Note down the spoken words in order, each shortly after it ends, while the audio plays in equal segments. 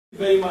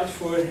Very much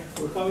for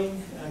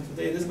coming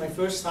today. This is my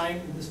first time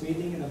in this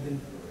meeting, and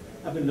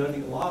I've been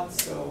learning a lot.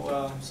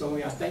 So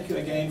yeah, thank you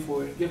again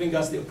for giving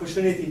us the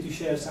opportunity to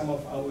share some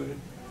of our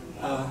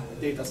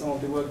data, some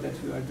of the work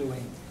that we are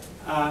doing.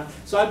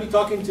 So I'll be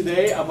talking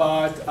today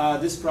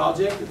about this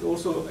project.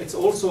 It's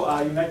also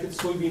a United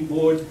Soybean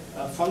Board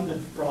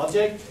funded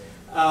project,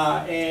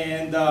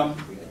 and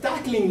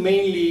tackling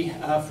mainly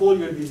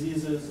foliar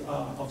diseases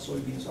of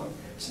soybeans. So I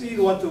just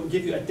really want to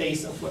give you a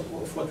taste of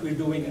what we're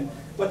doing and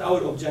what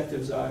our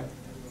objectives are.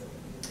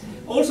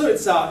 Also,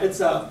 it's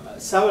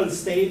several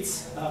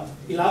states,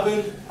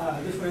 11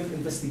 different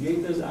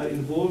investigators are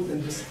involved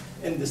in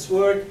this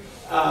work.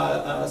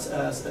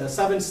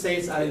 7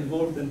 states are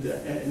involved in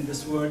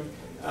this work,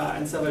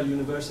 and several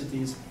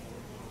universities.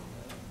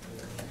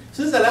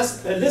 So this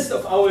is a list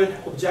of our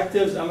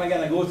objectives. I'm not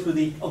going to go through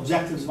the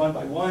objectives one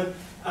by one.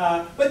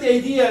 But the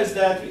idea is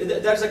that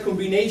there's a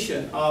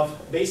combination of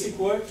basic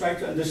work, trying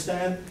to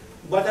understand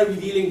what are we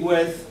dealing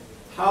with,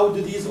 how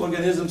do these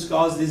organisms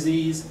cause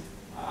disease,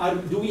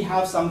 do we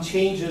have some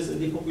changes in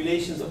the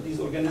populations of these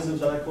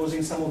organisms that are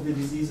causing some of the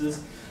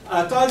diseases,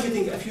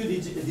 targeting a few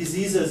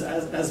diseases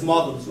as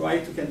models,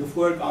 right, to kind of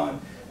work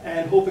on,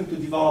 and hoping to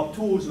develop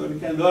tools where we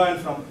can learn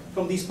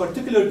from these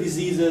particular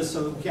diseases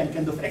so we can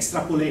kind of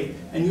extrapolate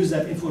and use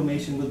that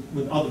information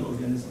with other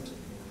organisms.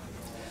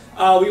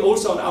 We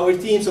also, on our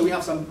team, so we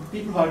have some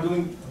people who are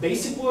doing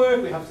basic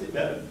work, we have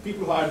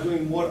people who are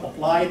doing more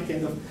applied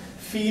kind of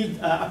field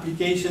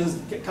applications,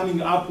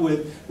 coming up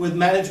with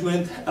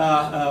management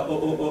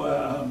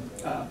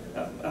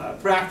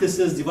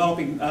practices,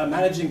 developing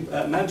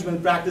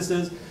management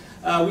practices.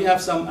 We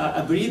have some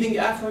a breeding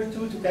effort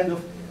too, to kind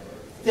of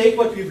take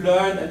what we've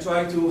learned and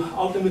try to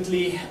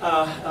ultimately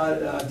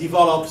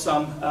develop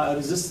some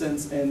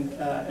resistance in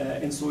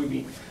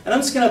soybean. And I'm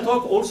just going to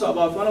talk also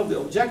about one of the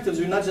objectives.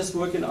 We're not just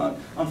working on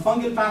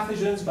fungal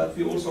pathogens, but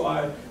we also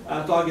are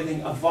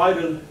targeting a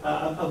viral,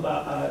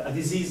 a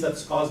disease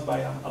that's caused by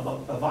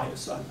a virus.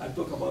 So I'll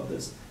talk about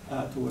this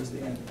towards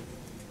the end.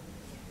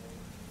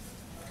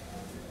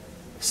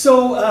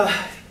 So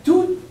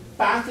 2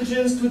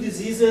 pathogens, 2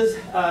 diseases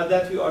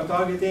that we are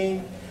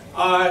targeting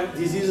are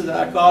diseases that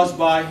are caused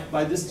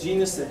by this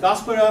genus,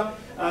 Cercospora.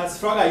 It's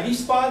frog eye leaf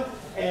spot,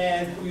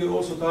 and we are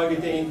also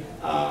targeting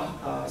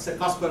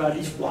Cercospora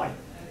leaf blight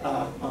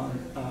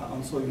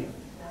on soybean.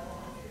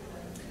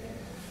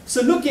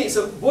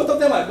 So both of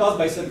them are caused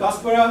by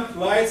Cercospora,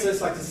 right? So it's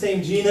like the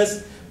same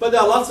genus, but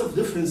there are lots of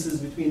differences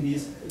between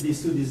these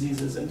 2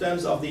 diseases in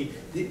terms of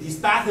these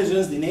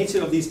pathogens, the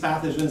nature of these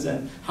pathogens,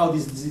 and how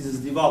these diseases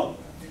develop.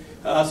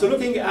 So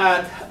looking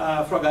at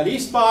frog eye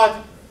leaf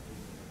spot,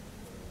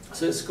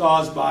 so it's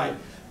caused by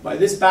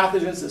this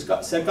pathogen,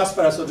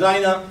 Cercospora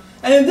sogina,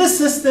 and in this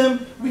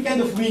system we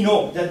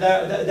know that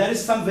there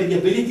is some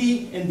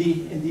variability in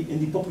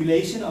the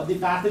population of the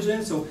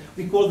pathogen. So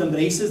we call them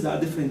races. There are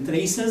different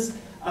races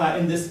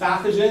in this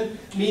pathogen,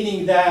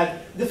 meaning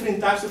that different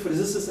types of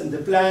resistance in the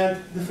plant,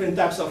 different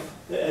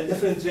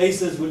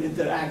races will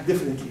interact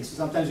differently. So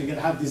sometimes you can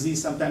have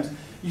disease, sometimes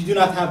you do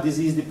not have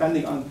disease,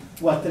 depending on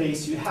what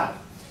race you have.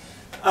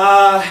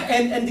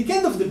 And the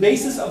kind of the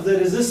basis of the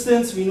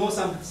resistance, we know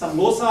some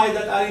loci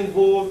that are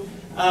involved.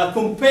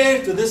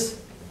 Compared to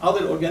this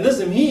other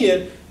organism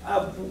here,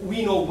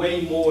 we know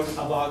way more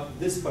about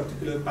this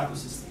particular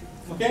pathosystem.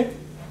 Okay?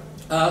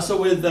 So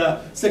with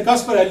the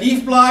Cercospora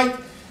leaf blight,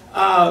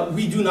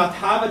 we do not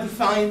have a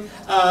defined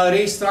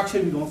race structure.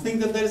 We don't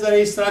think that there is a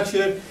race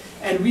structure,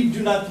 and we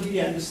do not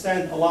really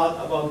understand a lot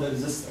about the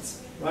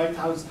resistance. Right?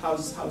 How's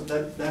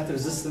that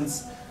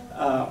resistance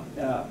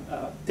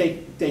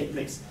take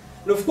place?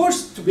 And of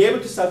course, to be able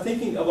to start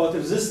thinking about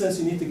resistance,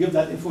 you need to give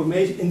that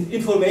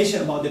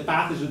information about the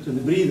pathogen to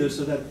the breeder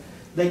so that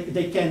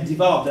they can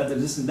develop that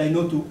resistance. They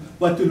know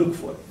what to look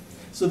for.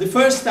 So the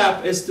first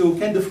step is to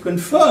kind of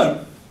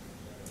confirm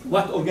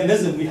what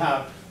organism we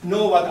have,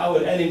 know what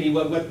our enemy,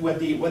 what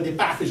the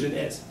pathogen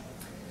is.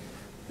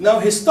 Now,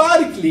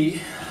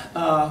 historically,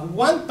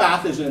 one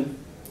pathogen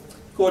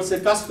called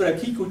Cercospora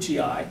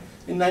kikuchii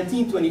in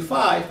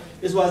 1925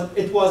 it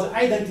was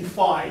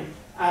identified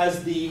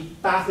as the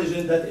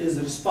pathogen that is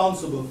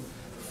responsible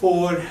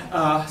for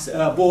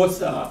both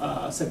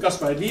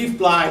Cercospora leaf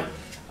blight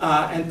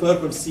and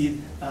purple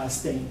seed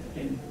stain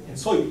in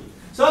soybean.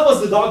 So that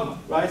was the dogma,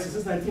 right? So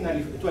since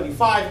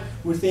 1925,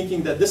 we're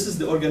thinking that this is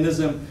the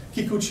organism,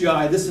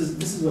 kikuchii, this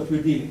is what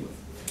we're dealing with.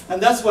 And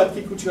that's what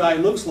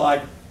kikuchii looks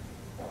like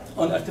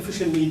on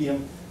artificial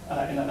medium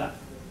in a lab,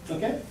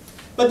 okay?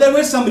 But there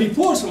were some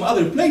reports from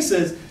other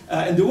places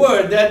in the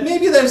world that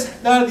maybe there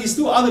are these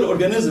 2 other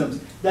organisms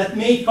that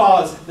may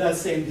cause that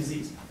same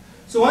disease.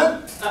 So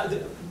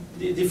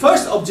the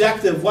first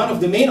objective, one of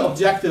the main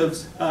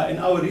objectives in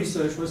our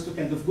research was to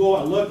kind of go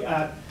and look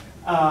at,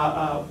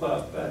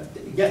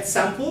 get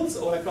samples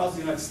all across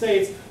the United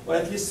States, or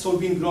at least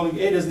soybean growing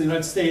areas in the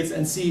United States,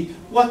 and see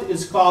what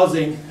is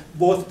causing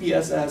both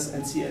PSS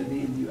and CLB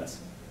in the US.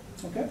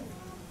 Okay?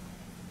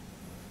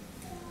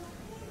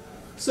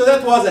 So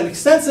that was an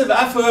extensive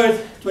effort,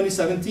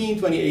 2017,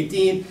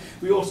 2018.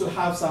 We also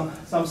have some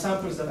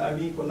samples that are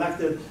being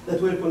collected,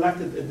 that were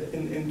collected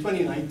in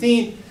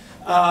 2019.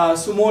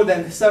 So more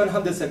than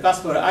 700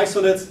 Cercospora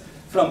isolates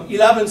from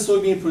 11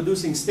 soybean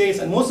producing states.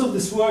 And most of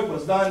this work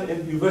was done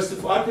in the University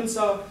of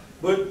Arkansas,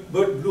 Bert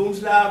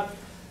Bloom's lab.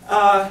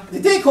 The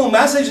take-home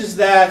message is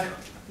that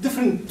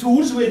different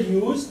tools were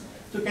used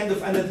to kind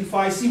of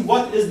identify, see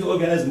what is the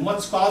organism,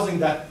 what's causing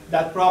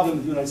that problem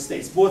in the United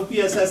States, both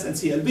PSS and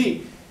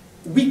CLB.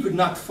 We could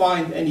not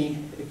find any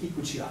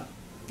Kikuchian,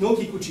 no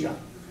Kikuchian.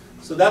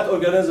 So that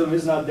organism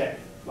is not there,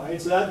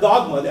 right? So that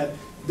dogma that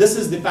this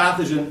is the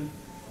pathogen,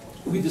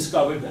 we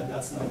discovered that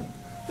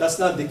that's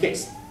not the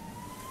case.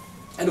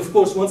 And of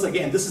course, once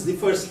again, this is the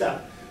first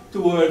step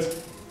towards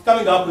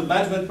coming up with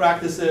management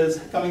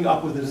practices, coming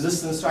up with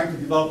resistance, trying to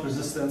develop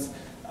resistance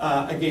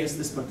against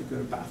this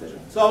particular pathogen.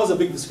 So that was a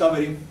big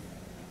discovery.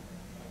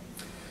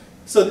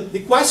 So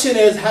the question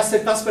is, has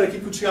Cercospora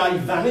kikuchii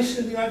vanished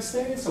in the United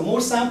States? So more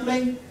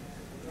sampling.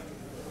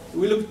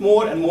 We looked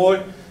more and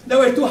more. There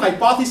were two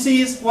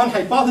hypotheses. One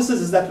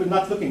hypothesis is that we're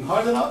not looking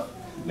hard enough.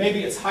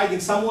 Maybe it's hiding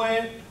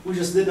somewhere. We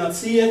just did not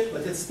see it,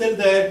 but it's still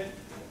there.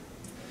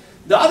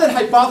 The other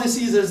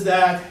hypothesis is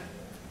that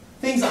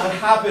things are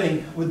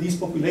happening with these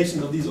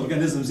populations of these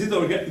organisms.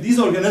 These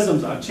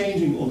organisms are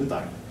changing all the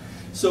time.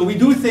 So we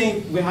do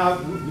think we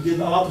did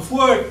a lot of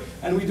work,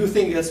 and we do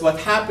think that's what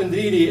happened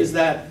really is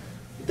that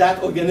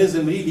that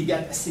organism really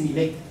got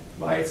assimilated,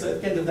 right? So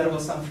it kind of, there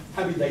was some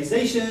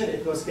hybridization,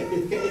 it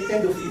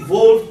kind of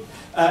evolved,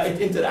 it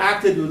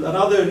interacted with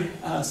another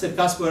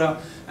Cercospora,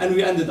 and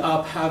we ended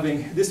up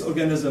having this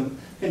organism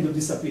kind of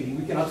disappearing.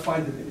 We cannot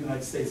find it in the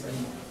United States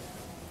anymore.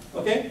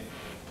 Okay?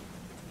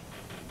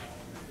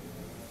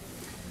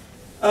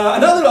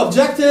 Another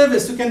objective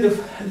is to kind of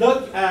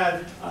look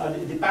at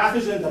the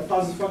pathogen that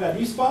causes fungal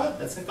leaf spot,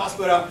 that's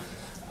Cercospora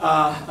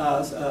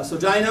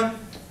sogina.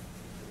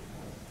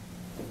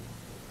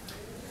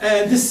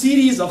 And this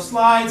series of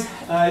slides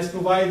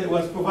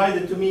was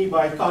provided to me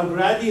by Carl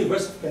Bradley,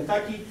 University of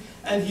Kentucky,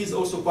 and he's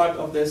also part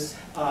of this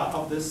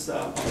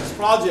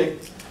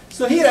project.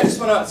 So here I just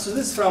want to, so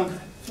this is from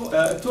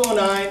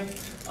 2009,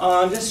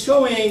 just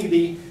showing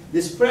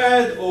the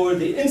spread or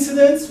the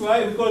incidence,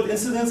 right? We call it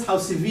incidence, how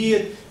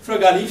severe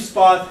fungal leaf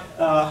spot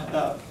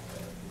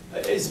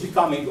is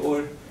becoming,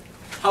 or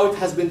how it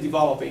has been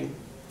developing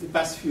the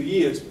past few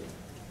years.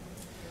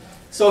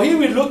 So here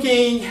we're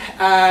looking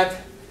at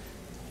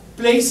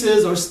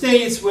places or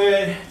states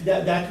where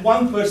that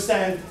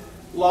 1%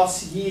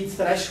 loss yield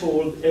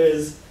threshold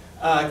is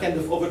kind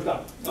of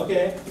overcome.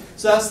 Okay,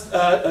 so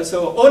that's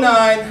so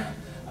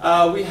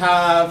 2009 we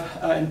have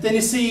in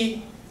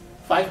Tennessee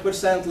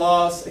 5%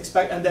 loss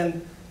and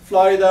then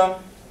Florida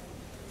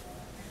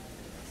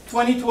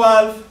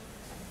 2012.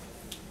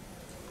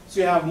 So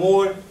you have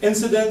more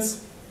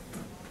incidents.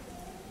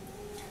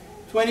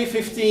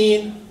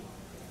 2015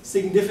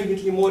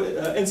 significantly more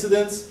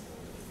incidents,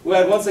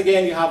 where once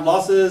again you have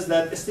losses,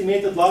 that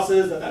estimated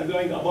losses that are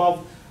going above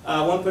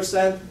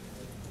 1%.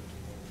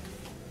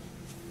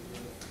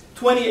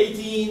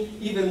 2018,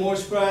 even more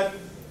spread.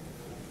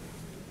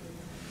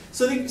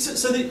 So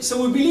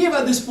we believe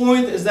at this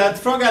point is that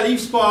fungal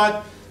leaf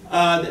spot,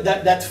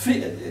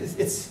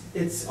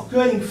 it's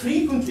occurring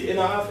frequently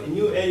enough in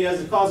new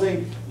areas,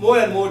 causing more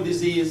and more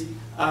disease,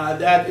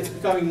 that it's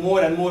becoming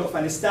more and more of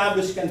an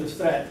established kind of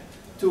threat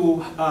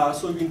to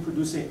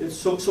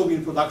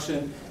soybean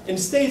production in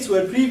states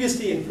where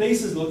previously, in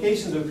places,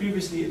 locations where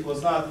previously it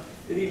was not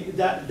really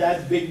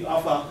that big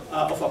of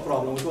a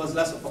problem. It was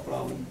less of a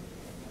problem.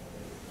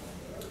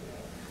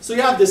 So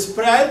you have the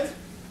spread,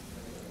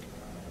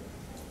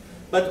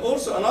 but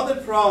also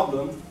another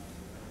problem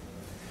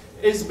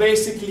is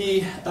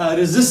basically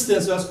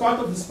resistance. So as part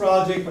of this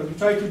project, what we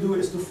try to do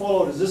is to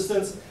follow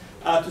resistance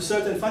to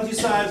certain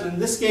fungicides. In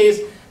this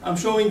case, I'm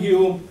showing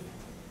you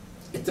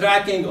a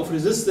tracking of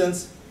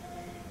resistance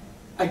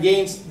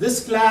against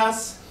this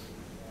class,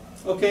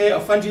 okay,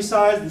 of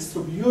fungicides, these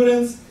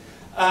tropurins,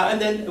 and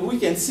then we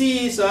can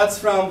see, so that's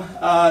from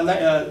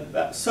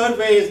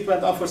surveys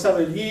went on for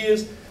several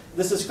years.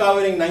 This is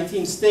covering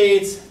 19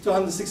 states,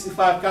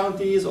 265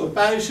 counties or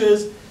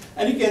parishes,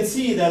 and you can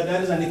see that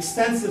there is an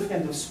extensive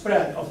kind of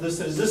spread of this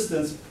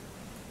resistance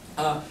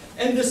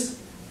in this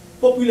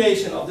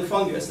population of the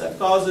fungus that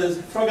causes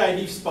fungal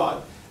leaf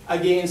spot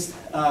against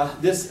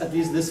at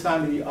least this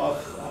family of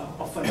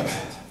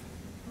fungicides.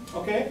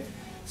 Okay,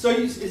 so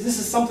this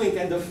is something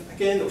kind of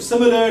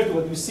similar to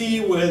what we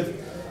see with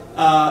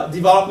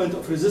development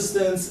of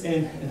resistance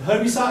in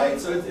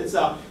herbicides.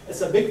 So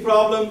it's a big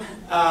problem,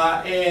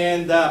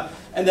 and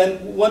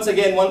then once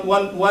again,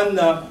 one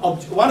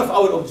of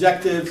our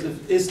objectives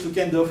is to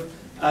kind of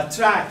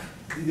track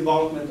the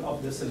development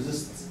of this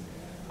resistance.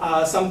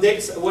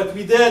 What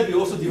we did, we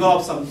also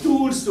developed some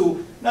tools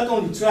to not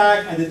only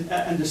track and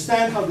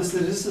understand how this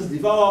resistance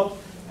developed,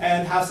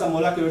 and have some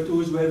molecular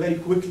tools where very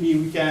quickly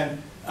we can,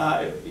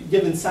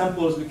 given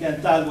samples, we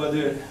can tell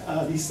whether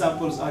these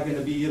samples are going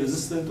to be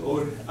resistant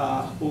or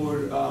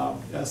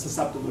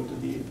susceptible to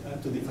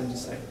the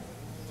fungicide.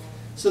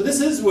 So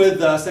this is with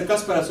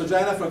Cercospora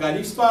sogina, fragile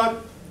leaf spot.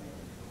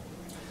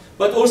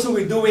 But also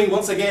we're doing,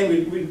 once again,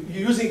 we're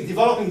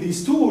developing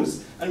these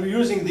tools, and we're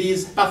using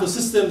these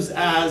pathosystems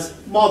as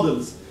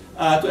models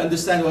to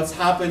understand what's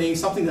happening,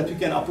 something that we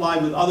can apply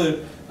with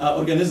other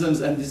organisms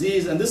and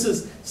disease. And this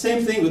is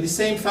same thing with the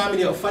same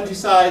family of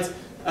fungicides,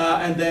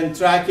 and then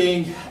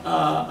tracking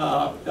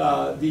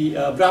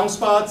the brown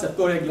spot,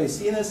 Septoria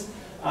glycinus,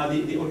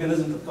 the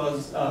organism that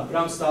causes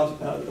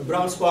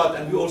brown spot,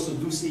 and we also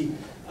do see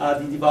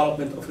the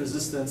development of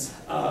resistance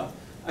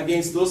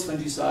against those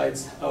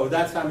fungicides, or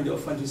that family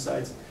of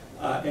fungicides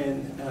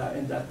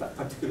in that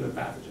particular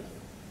pathogen.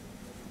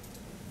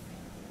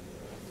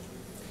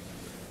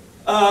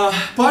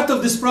 Part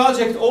of this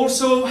project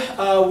also,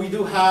 we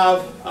do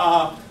have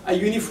a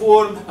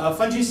uniform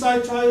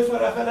fungicide trial for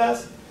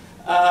FLS,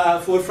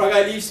 for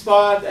fragile leaf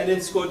spot, and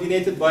it's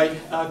coordinated by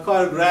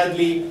Carl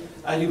Bradley,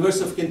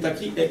 University of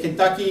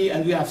Kentucky,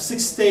 and we have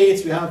 6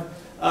 states. We have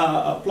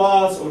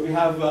plots, or we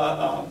have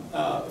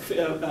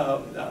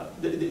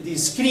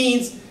these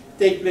screens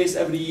take place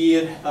every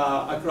year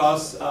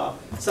across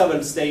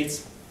several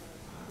states,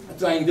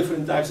 trying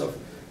different types of,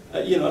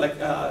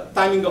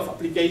 timing of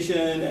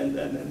application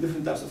and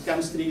different types of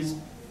chemistries.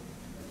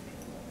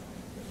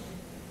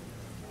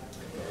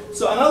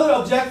 So another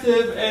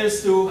objective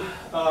is to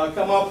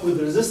come up with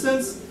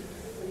resistance,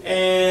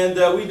 and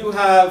we do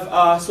have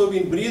a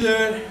soybean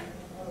breeder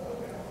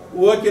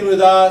working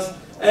with us.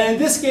 And in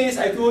this case,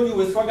 I told you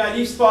with fragile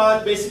leaf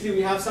spot, basically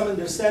we have some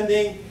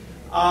understanding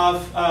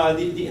of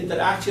the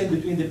interaction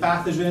between the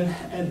pathogen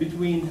and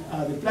between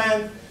the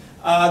plant.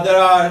 There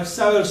are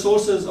several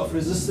sources of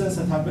resistance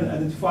that have been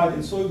identified in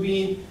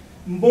soybean.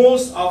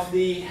 Most of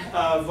the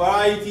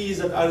varieties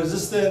that are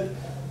resistant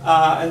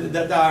and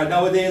that are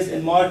nowadays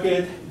in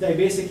market, they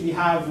basically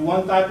have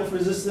one type of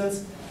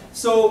resistance.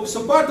 So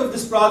part of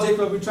this project,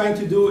 what we're trying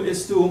to do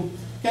is to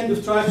kind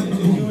of try to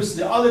introduce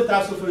the other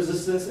types of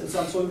resistance in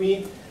some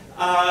soybean,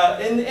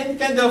 and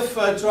kind of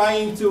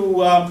trying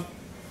to,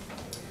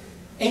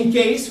 in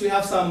case we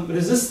have some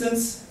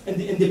resistance in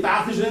the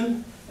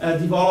pathogen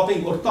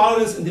developing, or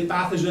tolerance in the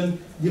pathogen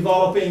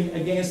developing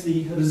against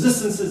the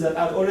resistances that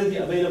are already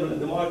available in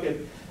the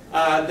market,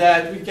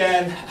 that we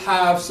can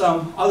have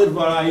some other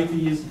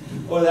varieties,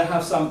 or that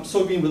have some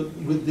soybean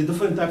with the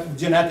different types of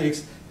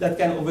genetics that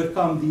can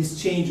overcome these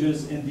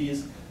changes in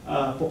these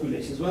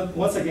populations.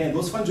 Once again,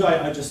 those fungi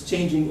are just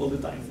changing all the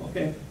time,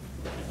 okay?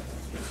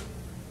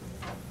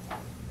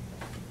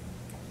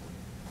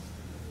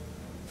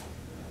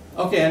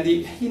 Okay,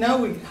 and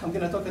I'm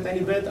going to talk a tiny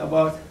bit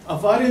about a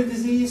viral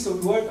disease. So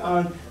we work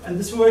on, and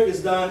this work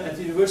is done at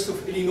the University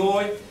of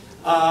Illinois.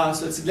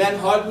 So it's Glenn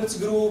Hardwick's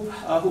group,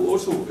 who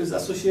also is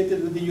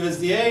associated with the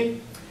USDA.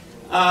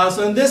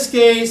 So in this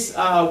case,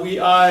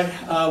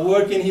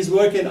 he's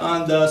working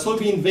on the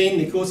soybean vein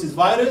necrosis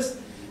virus.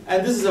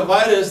 And this is a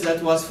virus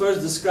that was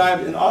first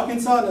described in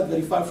Arkansas, not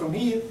very far from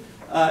here,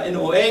 in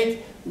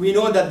 2008. We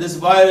know that this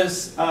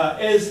virus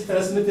is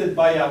transmitted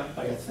by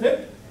a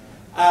thrip.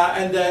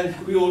 And then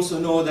we also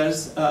know there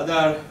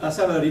are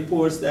several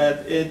reports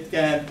that it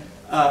can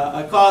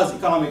cause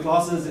economic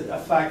losses. It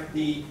affects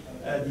the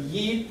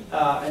yield,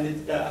 and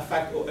it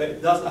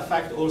does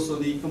affect also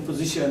the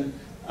composition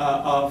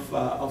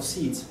of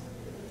seeds.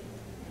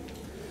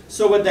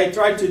 So what they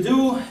tried to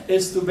do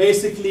is to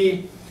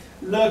basically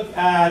look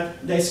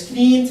at, they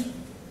screened,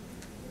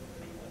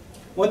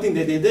 one thing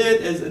that they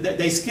did is that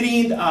they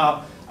screened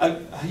a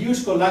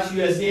huge collection,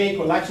 USDA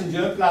collection,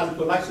 germplasm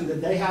collection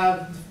that they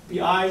have,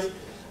 PIs,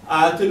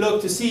 to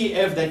look to see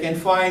if they can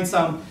find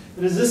some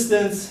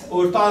resistance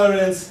or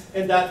tolerance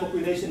in that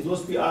population,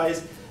 those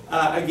PIs,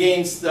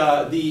 against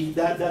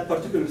that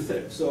particular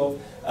thrip. So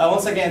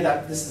once again,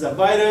 this is a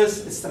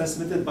virus, it's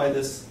transmitted by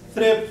this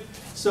thrip.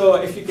 So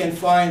if you can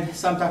find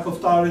some type of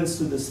tolerance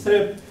to this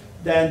thrip,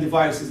 then the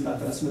virus is not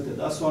transmitted.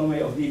 That's one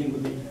way of dealing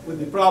with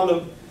the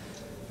problem.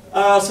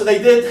 So they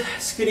did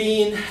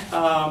screen,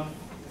 and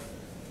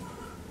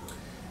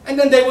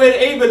then they were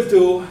able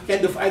to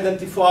kind of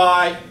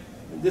identify,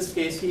 in this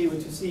case here, what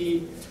you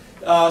see,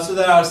 so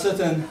there are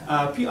certain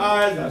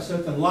PRs, there are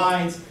certain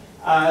lines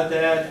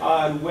that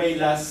are way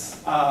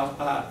less,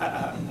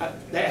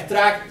 they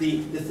attract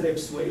the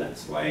thrips way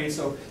less, right?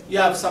 So you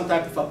have some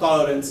type of a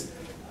tolerance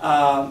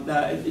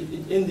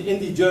in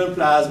the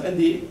germplasm,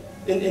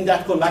 in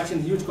that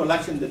collection, huge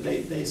collection that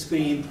they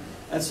screened,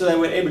 and so they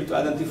were able to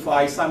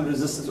identify some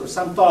resistance or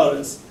some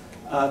tolerance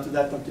to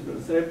that particular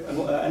thrip.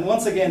 And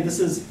once again, this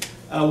is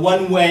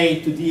one way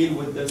to deal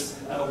with this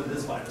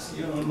virus.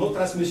 You know, no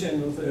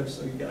transmission, no thrips,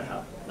 so you're gonna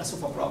have less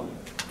of a problem.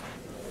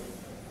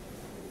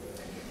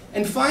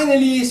 And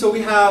finally, so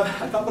we have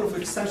a couple of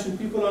extension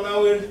people on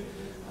our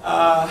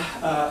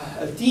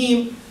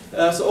team.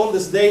 So all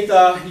this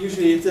data,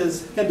 usually it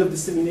is kind of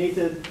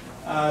disseminated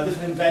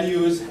different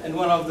venues, and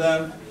one of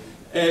them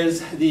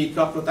is the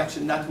crop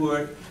protection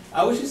network,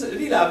 which is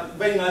really a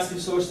very nice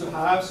resource to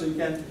have, so you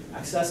can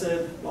access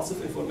it, lots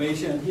of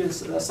information.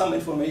 Here's some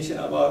information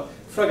about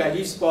fragile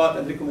leaf spot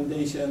and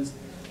recommendations,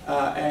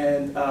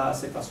 and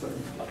Cercospora.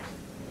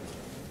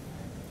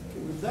 Okay,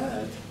 with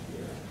that,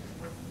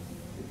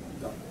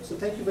 done. So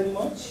thank you very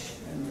much.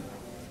 And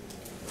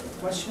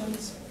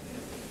questions?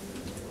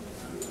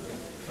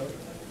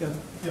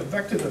 Yeah,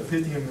 back to the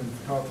Pythium and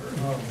Fakhoury.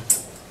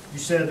 You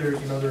said there's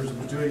a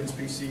bajillion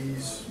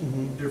species,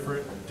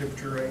 different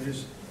temperature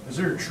ranges. Is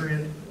there a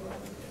trend?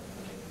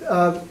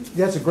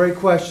 That's a great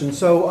question.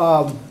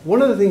 So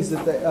one of the things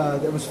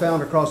that was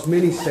found across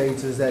many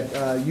states is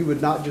that you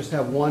would not just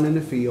have one in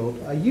the field.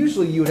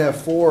 Usually you would have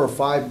 4 or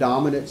 5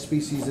 dominant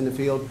species in the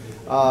field,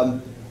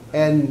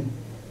 and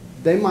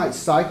they might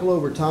cycle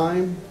over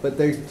time, but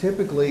they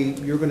typically,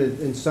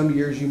 in some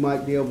years you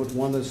might deal with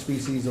one of those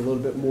species a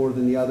little bit more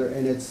than the other,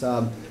 and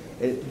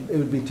it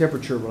would be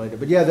temperature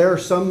related. But yeah, there are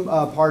some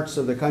parts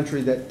of the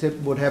country that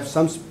would have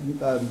some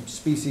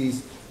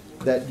species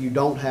that you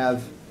don't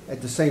have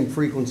at the same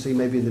frequency,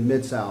 maybe in the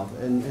Mid-South,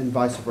 and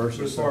vice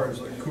versa. As far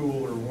as like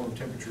cool or warm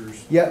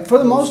temperatures? Yeah, for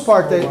the most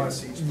part,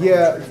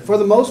 for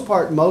the most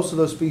part, most of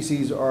those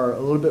species are a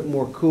little bit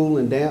more cool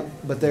and damp,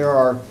 but there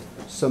are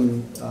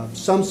some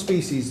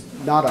species,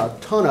 not a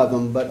ton of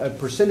them, but a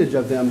percentage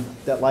of them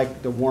that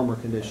like the warmer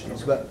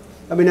conditions. But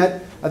I mean, I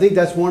think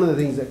that's one of the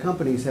things that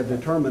companies have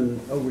determined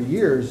over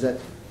years, that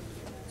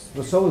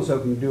well,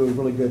 so-and-so can do a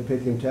really good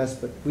Pythium test,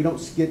 but we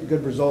don't get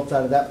good results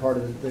out of that part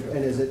of it.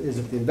 And is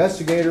it the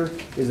investigator?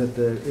 Is it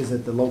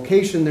the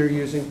location they're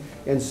using?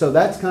 And so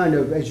that's kind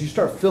of, as you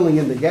start filling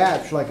in the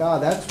gaps, you're like,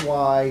 that's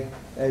why,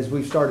 as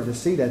we've started to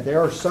see that, there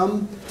are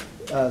some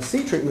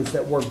seed treatments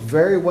that work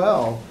very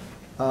well,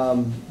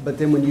 but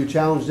then when you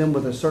challenge them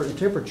with a certain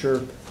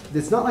temperature,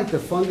 it's not like the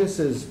fungus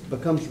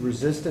becomes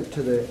resistant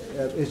to the,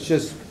 it's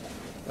just,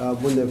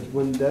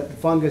 when that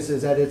fungus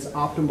is at its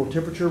optimal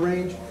temperature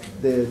range,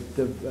 the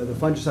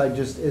fungicide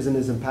just isn't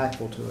as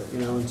impactful to it,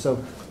 And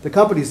so the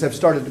companies have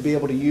started to be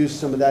able to use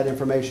some of that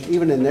information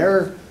even in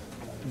their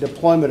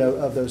deployment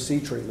of those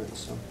seed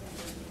treatments. So,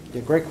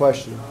 yeah, great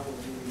question.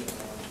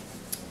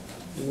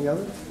 Any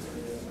other?